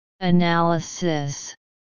Analysis.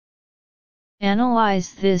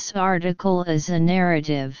 Analyze this article as a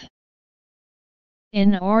narrative.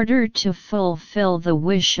 In order to fulfill the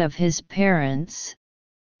wish of his parents,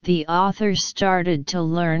 the author started to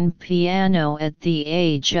learn piano at the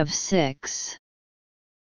age of 6.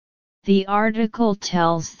 The article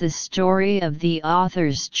tells the story of the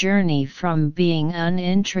author's journey from being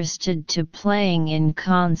uninterested to playing in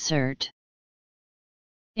concert.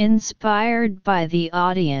 Inspired by the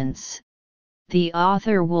audience, the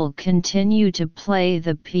author will continue to play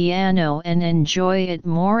the piano and enjoy it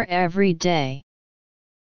more every day.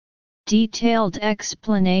 Detailed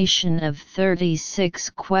explanation of 36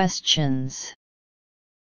 questions.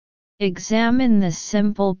 Examine the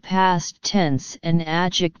simple past tense and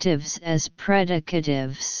adjectives as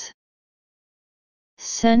predicatives.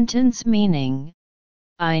 Sentence meaning: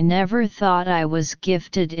 I never thought I was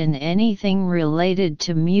gifted in anything related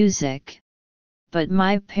to music, but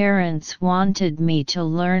my parents wanted me to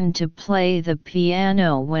learn to play the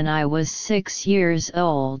piano when I was 6 years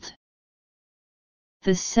old.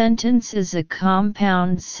 The sentence is a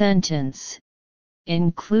compound sentence,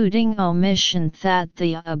 including omission that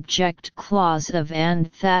the object clause of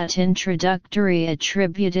and that introductory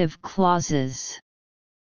attributive clauses.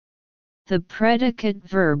 The predicate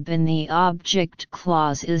verb in the object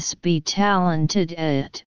clause is be talented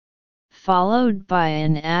at, followed by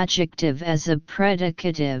an adjective as a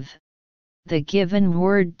predicative. The given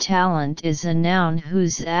word talent is a noun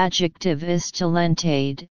whose adjective is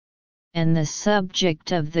talented, and the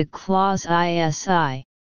subject of the clause is.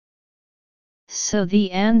 So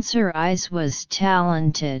the answer is was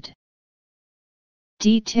talented.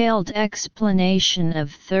 Detailed explanation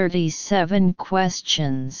of 37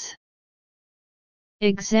 questions.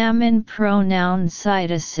 Examine pronoun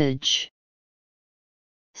cytosage.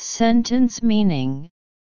 Sentence meaning: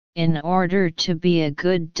 in order to be a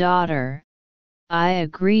good daughter, I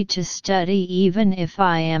agree to study even if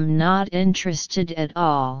I am not interested at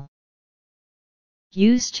all.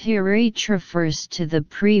 Used here each refers to the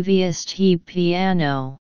previous he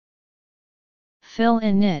piano. Fill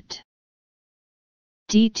in it.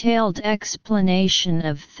 Detailed explanation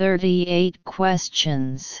of 38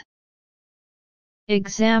 questions.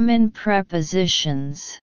 Examine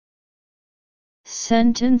prepositions.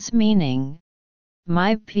 Sentence meaning: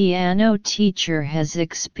 my piano teacher has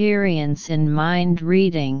experience in mind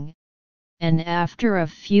reading, and after a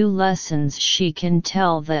few lessons she can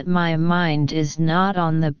tell that my mind is not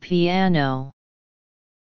on the piano.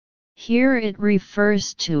 Here it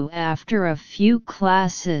refers to after a few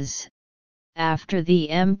classes. After the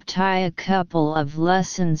empty a couple of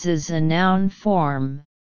lessons is a noun form,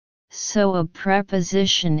 so a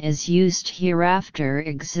preposition is used here after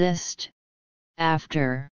exist,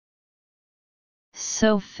 after.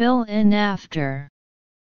 So fill in after.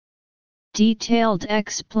 Detailed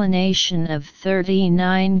explanation of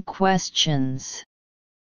 39 questions.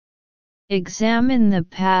 Examine the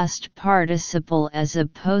past participle as a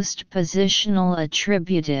postpositional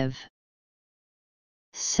attributive.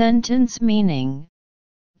 Sentence meaning: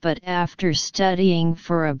 but after studying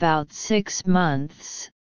for about 6 months,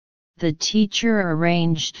 the teacher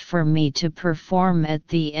arranged for me to perform at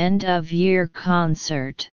the end-of-year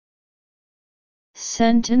concert.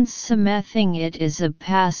 Sentence something: it is a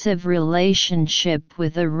passive relationship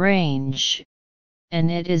with arrange,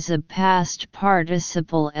 and it is a past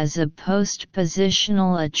participle as a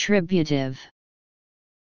postpositional attributive.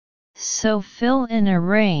 So fill in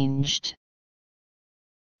arranged.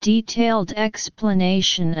 Detailed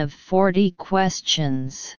explanation of 40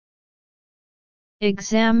 questions.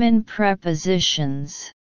 Examine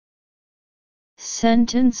prepositions.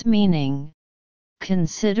 Sentence meaning: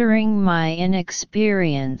 considering my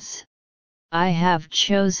inexperience, I have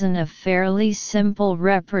chosen a fairly simple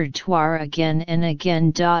repertoire again and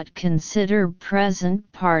again. Consider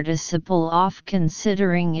present participle of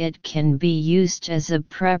considering: it can be used as a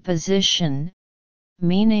preposition,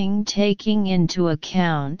 meaning taking into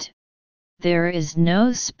account. There is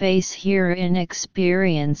no space here.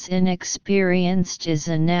 Inexperience: inexperienced is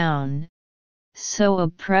a noun, so a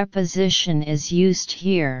preposition is used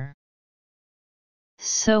here.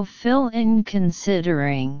 So fill in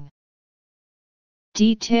considering.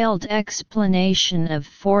 Detailed explanation of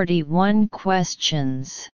 41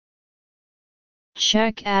 questions.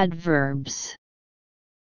 Check adverbs.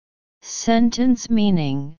 Sentence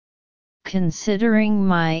meaning: considering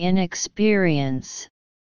my inexperience,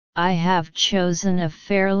 I have chosen a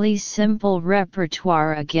fairly simple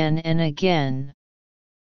repertoire again and again.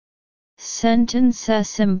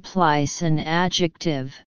 Sentence implies an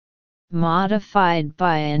adjective, modified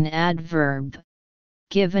by an adverb,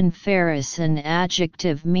 given fair is an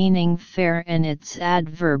adjective meaning fair and its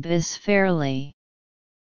adverb is fairly.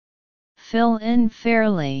 Fill in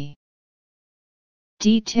fairly.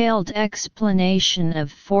 Detailed explanation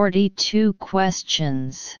of 42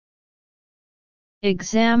 questions.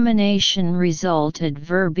 Examination result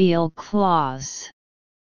adverbial clause.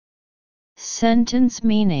 Sentence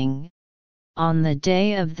meaning: on the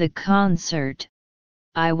day of the concert,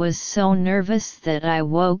 I was so nervous that I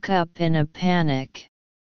woke up in a panic.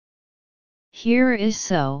 Here is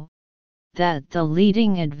so, that the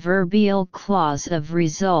leading adverbial clause of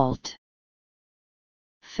result.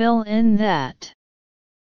 Fill in that.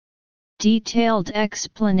 Detailed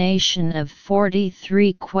explanation of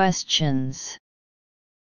 43 questions.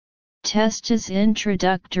 Test as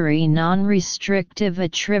introductory non-restrictive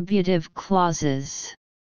attributive clauses.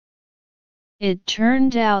 It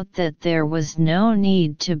turned out that there was no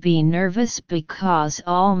need to be nervous because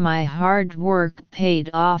all my hard work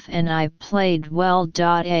paid off and I played well.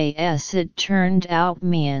 As it turned out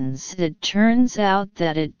means it turns out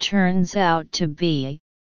that it turns out to be,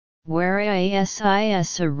 where as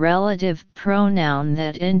is a relative pronoun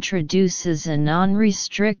that introduces a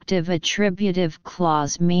non-restrictive attributive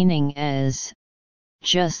clause meaning as,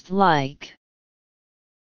 just like.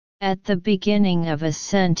 At the beginning of a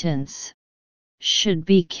sentence, should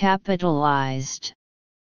be capitalized.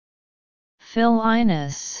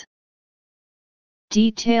 Fill-inus.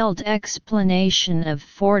 Detailed explanation of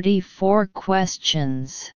 44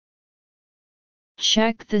 questions.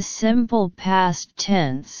 Check the simple past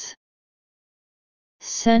tense.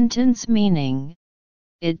 Sentence meaning: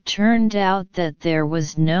 it turned out that there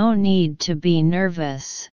was no need to be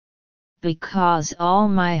nervous, because all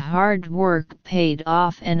my hard work paid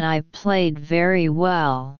off and I played very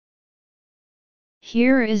well.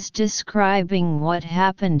 Here is describing what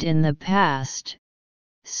happened in the past,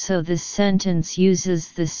 so the sentence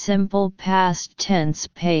uses the simple past tense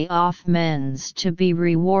pay off means to be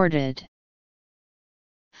rewarded.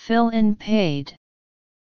 Fill in paid.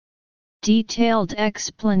 Detailed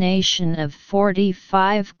explanation of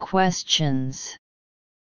 45 questions.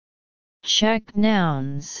 Check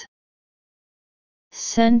nouns.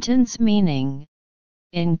 Sentence meaning: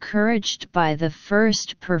 encouraged by the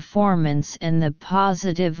first performance and the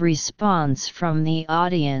positive response from the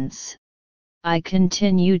audience, I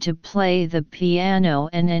continue to play the piano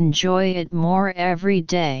and enjoy it more every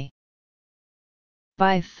day.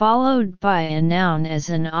 By followed by a noun as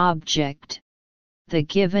an object, the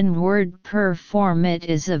given word perform it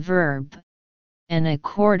is a verb, and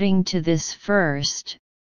according to this first,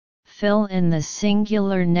 fill in the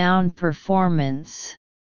singular noun performance.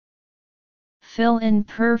 Fill in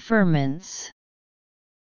performance.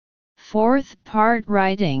 Fourth part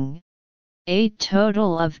writing, a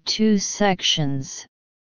total of 2 sections,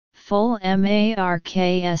 full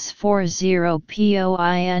marks 40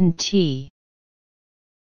 point.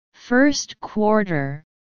 First quarter,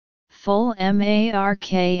 full marks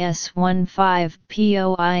 15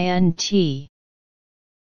 point.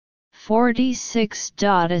 46.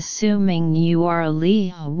 Assuming you are Li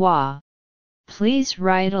Hua, please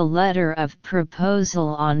write a letter of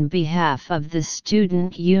proposal on behalf of the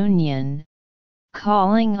student union,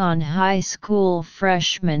 calling on high school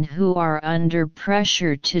freshmen who are under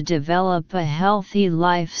pressure to develop a healthy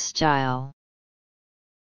lifestyle.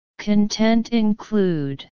 Content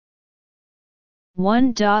include: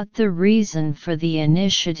 1. The reason for the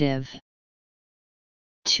initiative.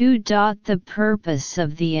 2. The purpose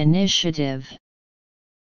of the initiative.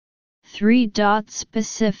 3.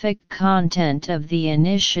 Specific content of the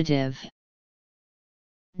initiative.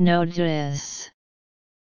 Notice: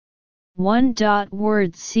 1.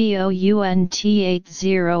 Word count80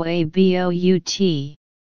 about.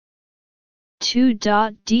 2.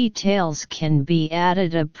 Details can be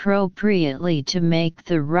added appropriately to make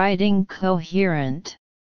the writing coherent.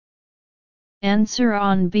 Answer: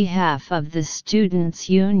 on behalf of the Students'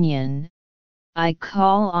 Union, I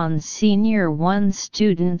call on Senior 1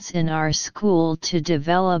 students in our school to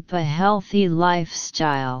develop a healthy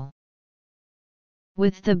lifestyle.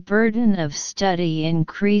 With the burden of study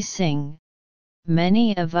increasing,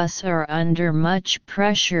 many of us are under much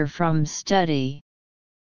pressure from study.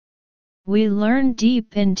 We learn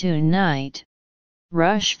deep into night,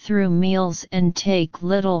 rush through meals and take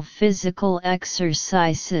little physical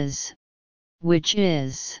exercises, which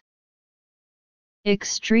is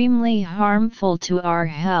extremely harmful to our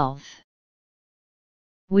health.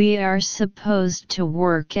 We are supposed to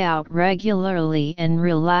work out regularly and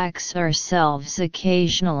relax ourselves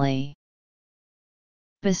occasionally.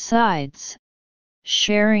 Besides,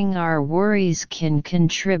 sharing our worries can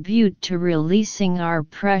contribute to releasing our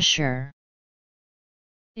pressure.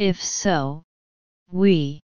 If so, we